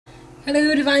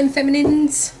Hello, Divine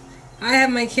Feminines. I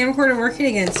have my camcorder working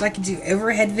again, so I can do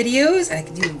overhead videos. I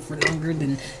can do them for longer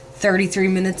than 33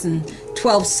 minutes and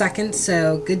 12 seconds,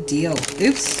 so good deal.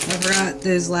 Oops, I forgot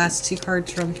those last two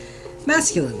cards from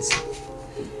Masculines.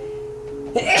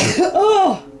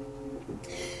 Oh!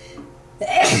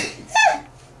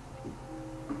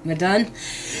 Am I done?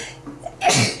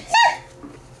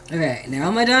 Okay, now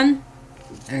am I done?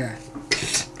 Okay.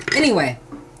 Anyway,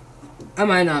 I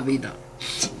might not be done.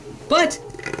 But,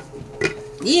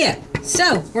 yeah.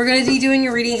 So, we're going to be doing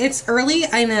a reading. It's early,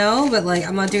 I know, but, like,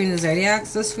 I'm not doing the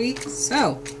Zodiacs this week.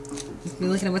 So, let's be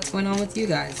looking at what's going on with you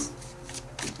guys.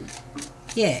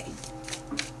 Yay.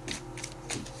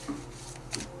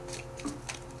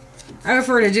 I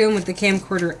prefer to do them with the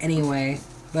camcorder anyway,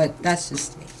 but that's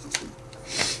just me.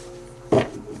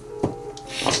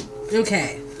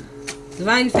 Okay.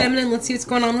 Divine Feminine, let's see what's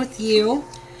going on with you.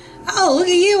 Oh, look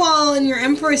at you all in your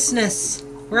Empressness,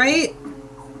 right?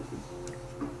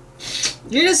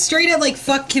 You're just straight up like,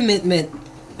 fuck commitment.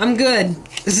 I'm good.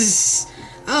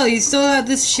 Oh, you still have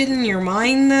this shit in your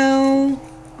mind, though?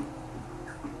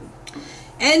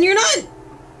 And you're not...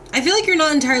 I feel like you're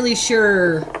not entirely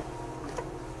sure...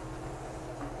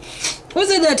 What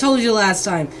was it that I told you last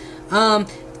time?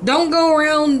 Don't go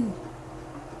around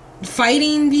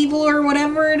fighting people or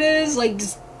whatever it is. Like,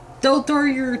 just don't throw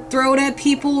your throat at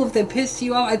people if they piss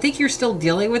you off. I think you're still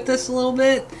dealing with this a little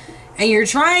bit. And you're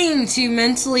trying to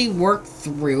mentally work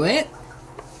through it.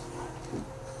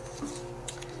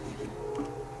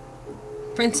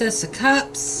 Princess of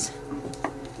Cups.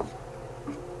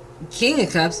 King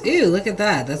of Cups. Ooh, look at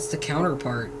that. That's the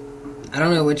counterpart. I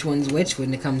don't know which one's which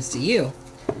when it comes to you.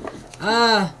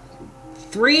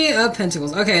 Three of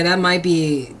Pentacles. Okay, that might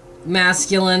be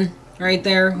masculine right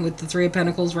there with the Three of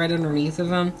Pentacles right underneath of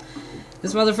him.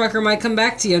 This motherfucker might come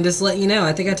back to you. I'm just letting you know.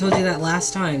 I think I told you that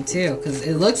last time, too. Because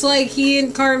it looks like he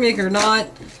and Karmic are not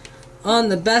on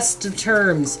the best of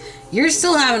terms. You're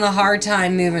still having a hard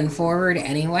time moving forward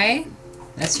anyway.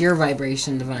 That's your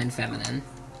vibration, Divine Feminine.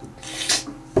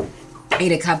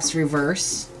 Eight of Cups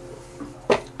reverse.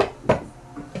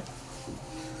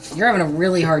 You're having a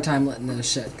really hard time letting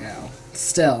this shit go.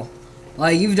 Still.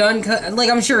 Like, you've done...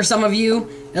 Like, I'm sure some of you,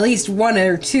 at least one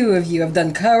or two of you, have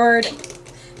done cord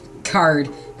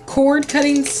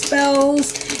cutting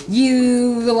spells.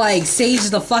 You like sage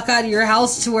the fuck out of your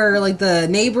house to where like the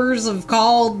neighbors have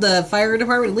called the fire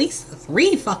department at least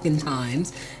 3 fucking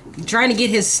times. You're trying to get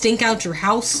his stink out your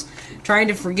house, trying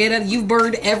to forget him. You've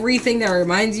burned everything that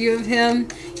reminds you of him.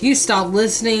 You stopped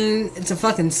listening to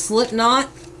fucking Slipknot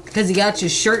because he got your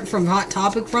shirt from Hot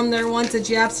Topic from there once that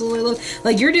you absolutely love.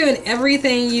 Like, you're doing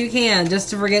everything you can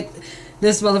just to forget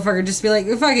this motherfucker. Just be like,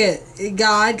 fuck it,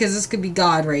 God, because this could be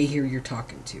God right here you're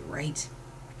talking to, right?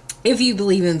 If you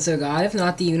believe in so God, if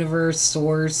not the universe,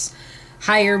 source,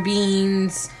 higher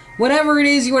beings, whatever it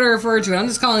is you want to refer to it. I'm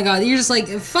just calling God. You're just like,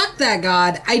 fuck that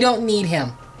God, I don't need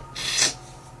him.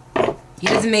 He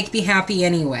doesn't make me happy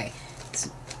anyway.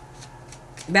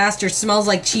 Bastard smells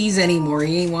like cheese anymore.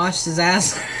 He ain't washed his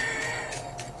ass.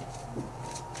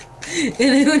 And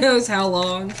who knows how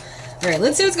long. Alright,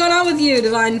 let's see what's going on with you,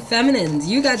 Divine Feminines.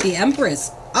 You got the Empress.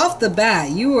 Off the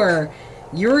bat, you are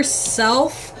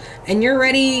yourself, and you're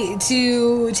ready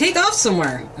to take off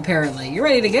somewhere, apparently. You're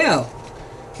ready to go.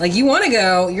 Like, you want to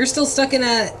go. You're still stuck in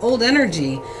that old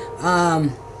energy.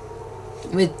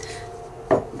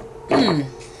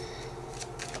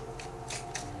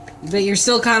 But you're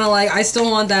still kind of like, I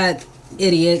still want that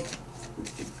idiot.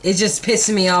 It's just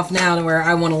pissing me off now to where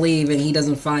I want to leave and he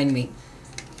doesn't find me.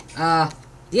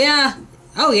 Yeah.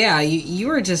 Oh, yeah. You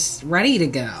were just ready to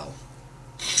go.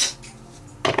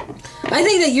 I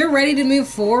think that you're ready to move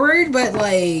forward, but,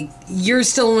 like, you're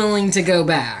still willing to go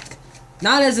back.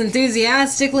 Not as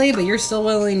enthusiastically, but you're still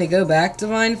willing to go back,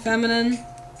 Divine Feminine.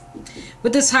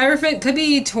 With this Hierophant, could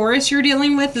be Taurus you're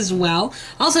dealing with as well.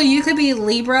 Also, you could be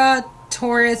Libra,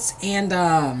 Taurus, and,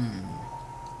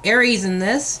 Aries in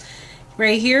this.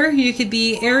 Right here, you could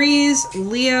be Aries,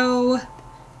 Leo...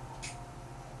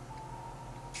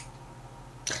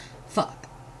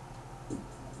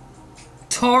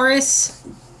 Taurus,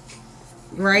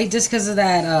 right? Just because of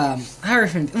that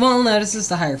Hierophant. Well, no, this is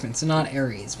the Hierophant, so not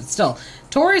Aries, but still.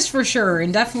 Taurus for sure,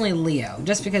 and definitely Leo,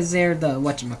 just because they're the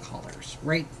whatchamacallers,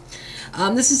 right?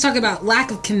 This is talking about lack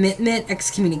of commitment,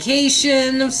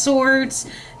 excommunication of sorts,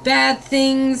 bad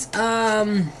things,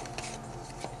 not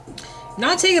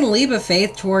taking a leap of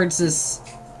faith towards this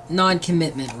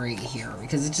non-commitment right here,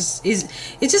 because it just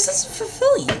doesn't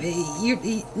fulfill you.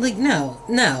 You like, no,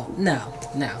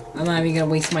 I'm not even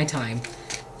gonna waste my time.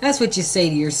 That's what you say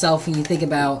to yourself when you think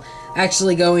about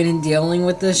actually going and dealing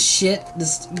with this shit,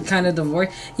 this kind of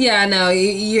divorce. Yeah,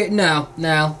 no,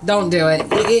 no, don't do it.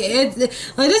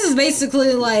 Like, this is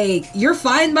basically like, you're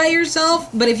fine by yourself,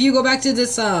 but if you go back to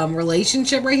this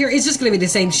relationship right here, it's just gonna be the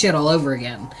same shit all over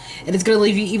again. And it's gonna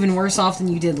leave you even worse off than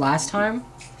you did last time.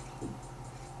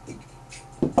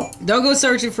 Don't go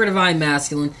searching for Divine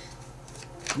Masculine.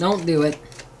 Don't do it.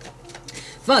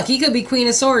 Fuck, he could be Queen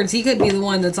of Swords. He could be the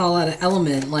one that's all out of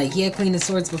element. Like, he had Queen of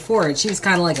Swords before, and she was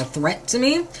kind of like a threat to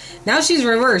me. Now she's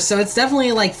reversed, so it's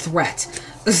definitely like threat.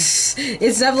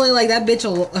 It's definitely like that bitch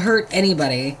will hurt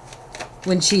anybody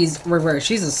when she's reversed.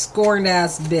 She's a scorned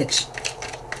ass bitch.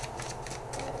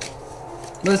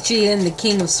 Both she and the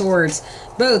King of Swords,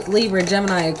 both Libra,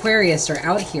 Gemini, Aquarius, are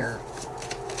out here.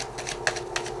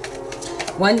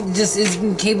 One just is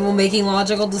capable of making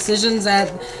logical decisions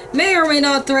that may or may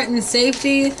not threaten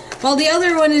safety, while the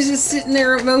other one is just sitting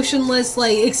there emotionless,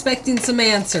 like, expecting some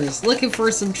answers, looking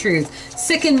for some truth.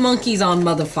 Sicking monkeys on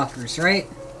motherfuckers, right?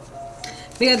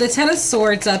 We got the Ten of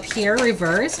Swords up here,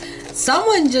 reverse.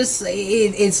 Someone just,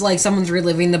 it's like someone's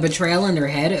reliving the betrayal in their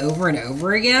head over and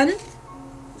over again.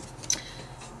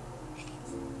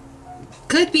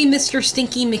 Could be Mr.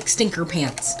 Stinky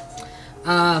McStinkerpants.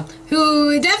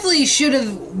 Who definitely should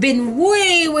have been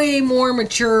way, way more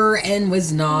mature and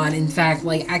was not. In fact,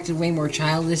 like, acted way more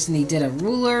childish than he did a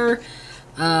ruler.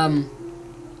 Now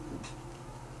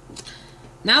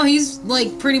he's,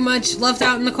 like, pretty much left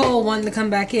out in the cold wanting to come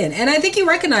back in. And I think you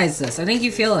recognize this. I think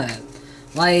you feel it.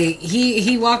 Like,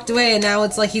 he walked away and now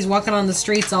it's like he's walking on the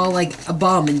streets all like a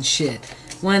bum and shit.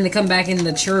 Wanting to come back into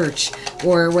the church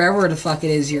or wherever the fuck it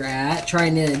is you're at,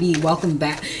 trying to be welcomed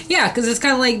back. Yeah, because it's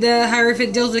kind of like the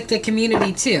Hierophant deals with the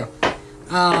community too.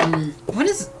 What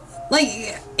is, like,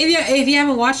 if you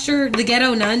haven't watched her, the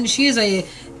Ghetto Nun, she is a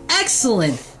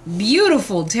excellent,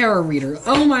 beautiful tarot reader.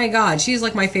 Oh my god, she's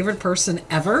like my favorite person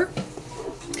ever.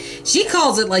 She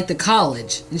calls it like the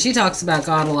college, and she talks about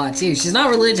God a lot too. She's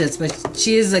not religious, but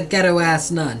she is a ghetto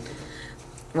ass nun,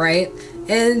 right?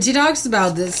 And she talks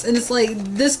about this, and it's like,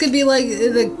 this could be like,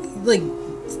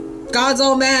 God's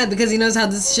all mad because he knows how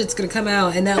this shit's gonna come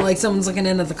out, and that, like, someone's looking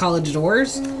in at the college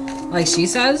doors, like she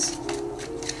says.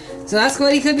 So that's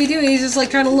what he could be doing. He's just,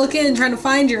 like, trying to look in, trying to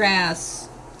find your ass.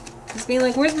 Just being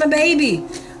like, where's my baby?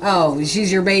 Oh,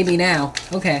 she's your baby now.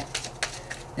 Okay.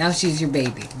 Now she's your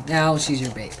baby. Now she's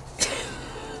your baby.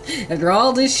 After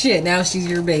all this shit, now she's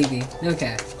your baby.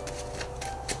 Okay.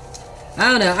 I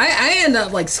don't know. I end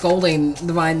up, like, scolding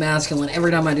Divine Masculine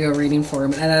every time I do a reading for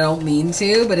him, and I don't mean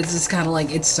to, but it's just kind of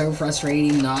like, it's so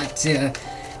frustrating not to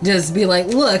just be like,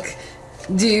 look,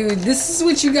 dude, this is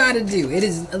what you gotta do. It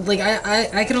is, like,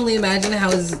 I can only imagine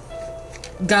how his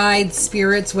guides,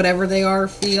 spirits, whatever they are,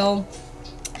 feel.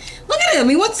 Look at him!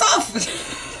 He wants off!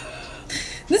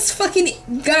 This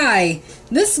fucking guy.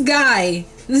 This guy.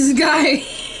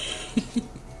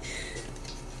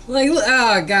 Like,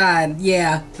 oh god,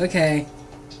 yeah, okay.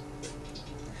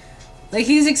 Like,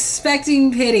 he's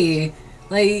expecting pity.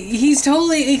 Like, he's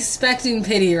totally expecting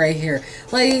pity right here.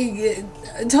 Like,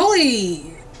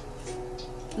 totally.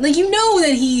 Like, you know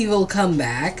that he will come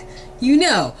back. You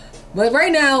know. But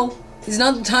right now, it's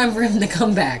not the time for him to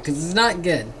come back, because it's not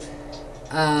good.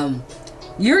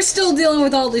 You're still dealing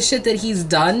with all the shit that he's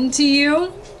done to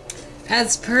you.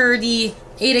 As per the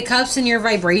Eight of Cups in your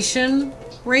vibration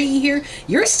right here,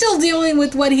 you're still dealing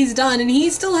with what he's done, and he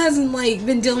still hasn't, like,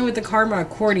 been dealing with the karma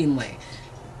accordingly,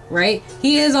 right?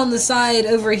 He is on the side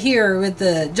over here with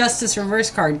the Justice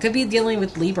reverse card. Could be dealing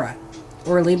with Libra,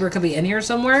 or Libra could be in here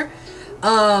somewhere.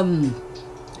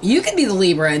 You could be the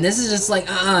Libra, and this is just like,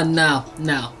 no.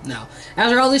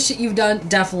 After all this shit you've done,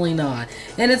 definitely not.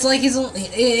 And it's like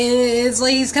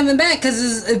he's coming back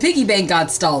because his piggy bank got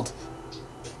stalled.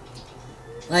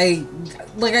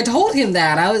 Like I told him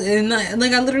that. I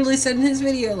literally said in his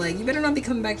video, like, you better not be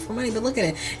coming back for money, but look at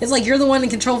it. It's like you're the one in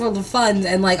control of the funds,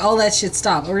 and, like, all that shit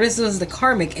stopped. Or this was the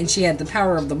karmic, and she had the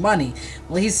power of the money.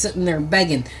 Well, he's sitting there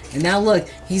begging. And now look,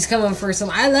 he's coming for some,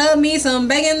 I love me some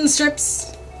begging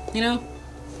strips. You know?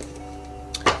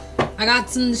 I got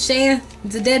some shea.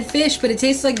 It's a dead fish, but it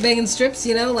tastes like bacon strips,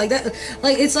 you know? Like that.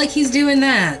 Like, it's like he's doing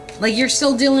that. Like, you're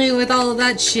still dealing with all of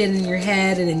that shit in your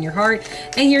head and in your heart.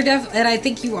 And you're and I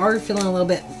think you are feeling a little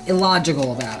bit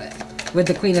illogical about it. With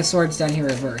the Queen of Swords down here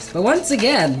reversed. But once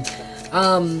again,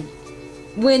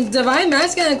 when Divine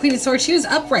Masculine and Queen of Swords, she was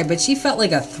upright, but she felt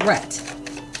like a threat.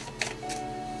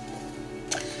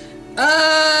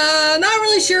 Not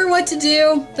really sure what to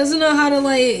do. Doesn't know how to,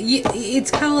 like,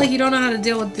 it's kind of like you don't know how to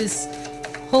deal with this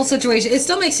whole situation. It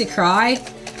still makes you cry,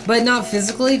 but not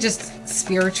physically, just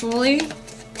spiritually.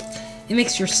 It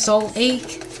makes your soul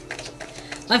ache.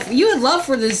 You would love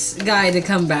for this guy to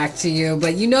come back to you,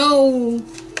 but you know,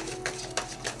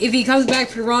 if he comes back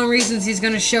for the wrong reasons, he's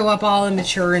gonna show up all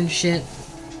immature and shit.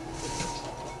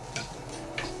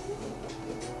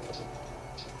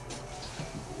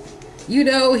 You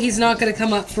know he's not gonna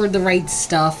come up for the right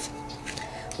stuff.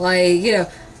 Like, you know,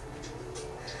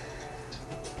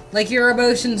 like your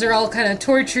emotions are all kind of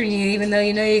torturing you, even though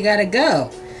you know you gotta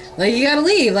go. Like, you gotta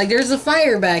leave. Like, there's a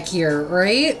fire back here,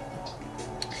 right?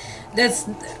 That's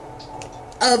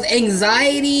of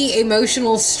anxiety,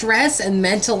 emotional stress, and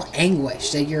mental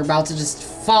anguish that you're about to just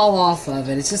fall off of.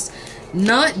 And it's just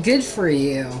not good for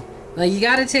you. Like, you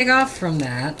gotta take off from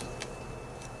that.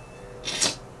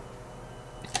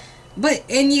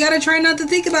 And you gotta try not to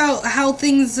think about how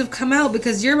things have come out,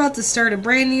 because you're about to start a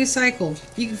brand new cycle.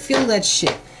 You can feel that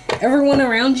shit. Everyone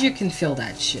around you can feel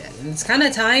that shit. And it's kind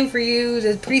of time for you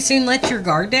to pretty soon let your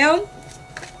guard down.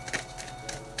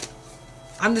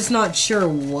 I'm just not sure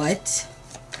what.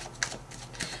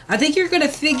 I think you're gonna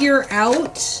figure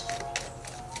out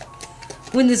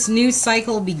when this new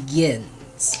cycle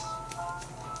begins.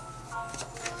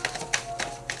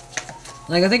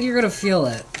 Like, I think you're gonna feel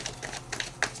it.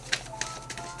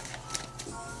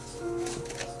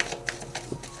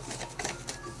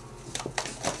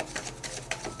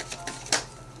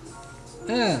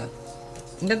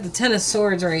 I got the Ten of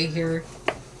Swords right here.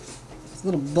 This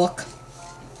little book.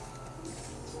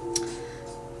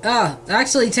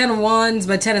 Actually Ten of Wands,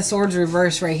 but Ten of Swords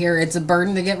reversed right here. It's a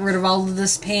burden to get rid of all of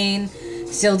this pain.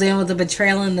 Still dealing with the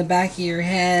betrayal in the back of your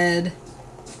head.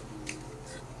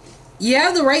 You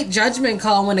have the right judgment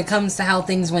call when it comes to how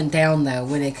things went down, though,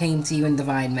 when it came to you in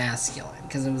Divine Masculine.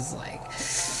 Because it was like,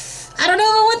 I don't know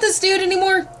if I want this dude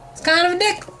anymore. It's kind of a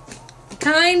dick.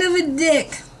 Kind of a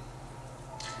dick.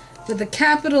 With a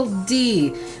capital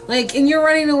D. Like, and you're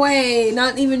running away,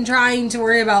 not even trying to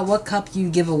worry about what cup you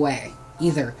give away,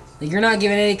 either. Like, you're not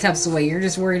giving any cups away. You're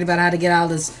just worried about how to get out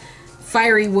of this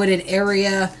fiery wooded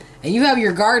area. And you have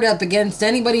your guard up against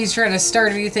anybody who's trying to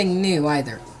start anything new,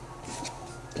 either.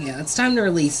 Yeah, it's time to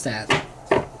release that.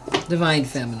 Divine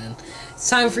Feminine. It's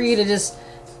time for you to just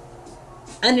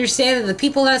understand that the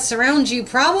people that surround you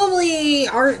probably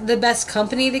aren't the best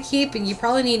company to keep, and you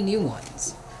probably need new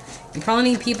ones. You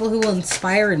probably need people who will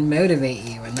inspire and motivate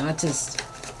you, and not just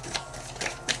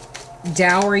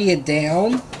dower you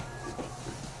down.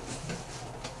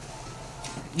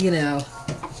 You know.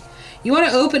 You want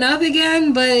to open up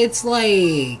again, but it's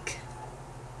like,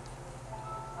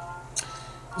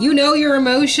 you know your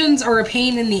emotions are a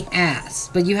pain in the ass,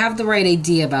 but you have the right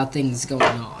idea about things going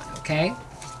on, okay?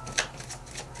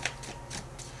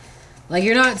 Like,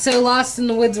 you're not so lost in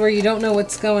the woods where you don't know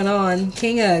what's going on.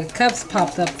 King of Cups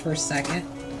popped up for a second.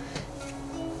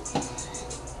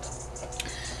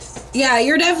 Yeah,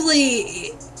 you're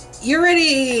ready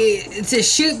to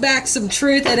shoot back some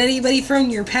truth at anybody from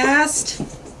your past.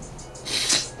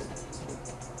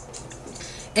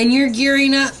 And you're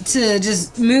gearing up to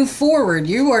just move forward.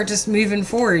 You are just moving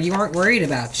forward. You aren't worried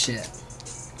about shit.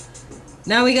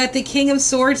 Now we got the King of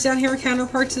Swords down here,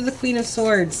 counterpart to the Queen of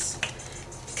Swords.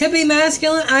 Could be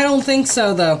masculine. I don't think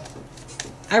so, though.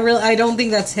 I don't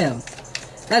think that's him.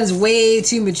 That is way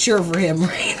too mature for him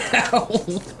right now.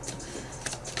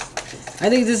 I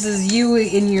think this is you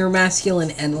in your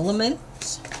masculine element.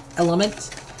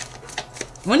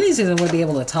 One of these days I'm going to be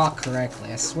able to talk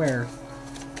correctly, I swear.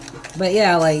 But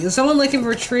yeah, like, is someone looking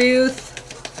for truth?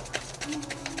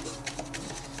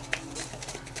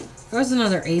 There was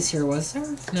another ace here, was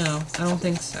there? No, I don't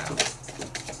think so.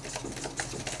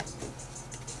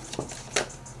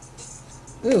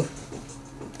 Ooh.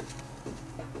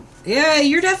 Yeah,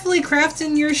 you're definitely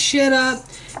crafting your shit up.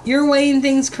 You're weighing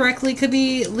things correctly. Could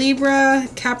be Libra,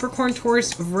 Capricorn,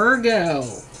 Taurus, Virgo.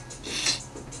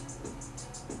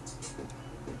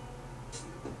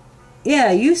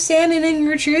 Yeah, you standing in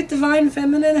your truth, Divine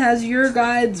Feminine, has your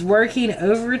guides working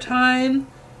overtime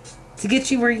to get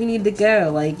you where you need to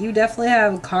go. Like, you definitely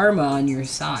have karma on your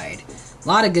side. A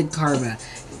lot of good karma.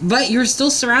 But you're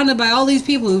still surrounded by all these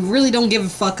people who really don't give a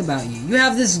fuck about you. You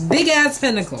have this big-ass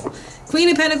pentacle. Queen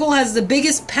of Pentacles has the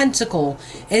biggest pentacle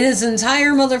in his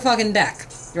entire motherfucking deck,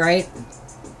 right?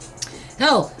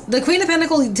 Hell, the Queen of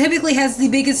Pentacles typically has the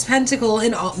biggest pentacle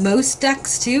in most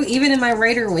decks, too. Even in my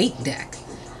Rider-Waite deck.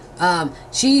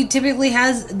 She typically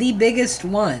has the biggest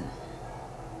one.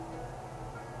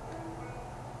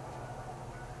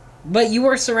 But you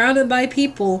are surrounded by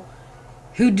people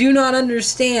who do not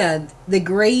understand the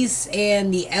grace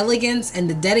and the elegance and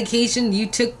the dedication you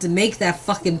took to make that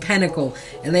fucking pentacle.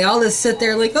 And they all just sit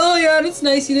there like, oh yeah, that's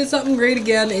nice, you did something great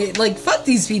again. Like, fuck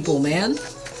these people, man.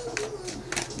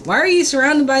 Why are you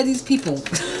surrounded by these people?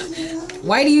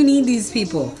 Why do you need these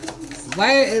people?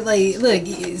 Why, like, look,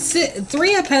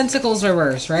 3 of Pentacles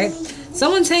reverse, right?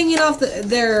 Someone's hanging off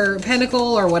their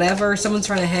pentacle or whatever. Someone's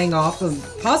trying to hang off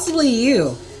of possibly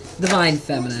you, Divine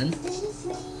Feminine.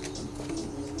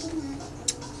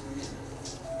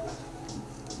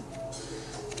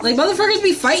 Like, motherfuckers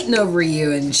be fighting over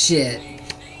you and shit.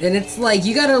 And it's like,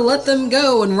 you gotta let them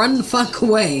go and run the fuck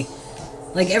away.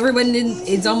 Like, everyone,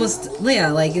 it's almost,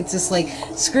 yeah, like, it's just like,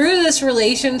 screw this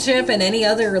relationship and any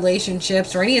other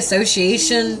relationships or any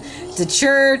association to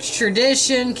church,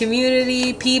 tradition,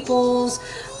 community, peoples,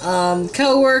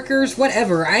 co-workers,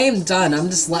 whatever. I am done. I'm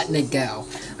just letting it go.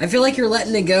 I feel like you're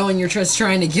letting it go and you're just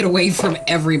trying to get away from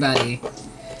everybody.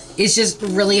 It's just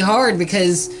really hard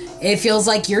because it feels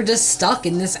like you're just stuck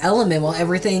in this element while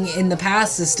everything in the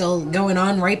past is still going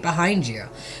on right behind you.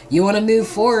 You want to move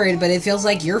forward, but it feels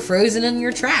like you're frozen in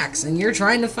your tracks and you're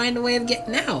trying to find a way of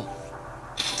getting out.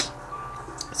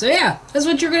 So yeah, that's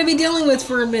what you're going to be dealing with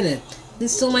for a minute.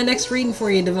 This is still my next reading for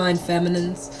you, Divine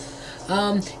Feminines.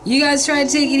 You guys try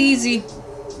to take it easy.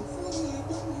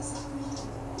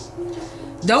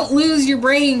 Don't lose your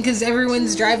brain because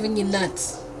everyone's driving you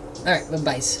nuts. Alright,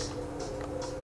 bye-bye.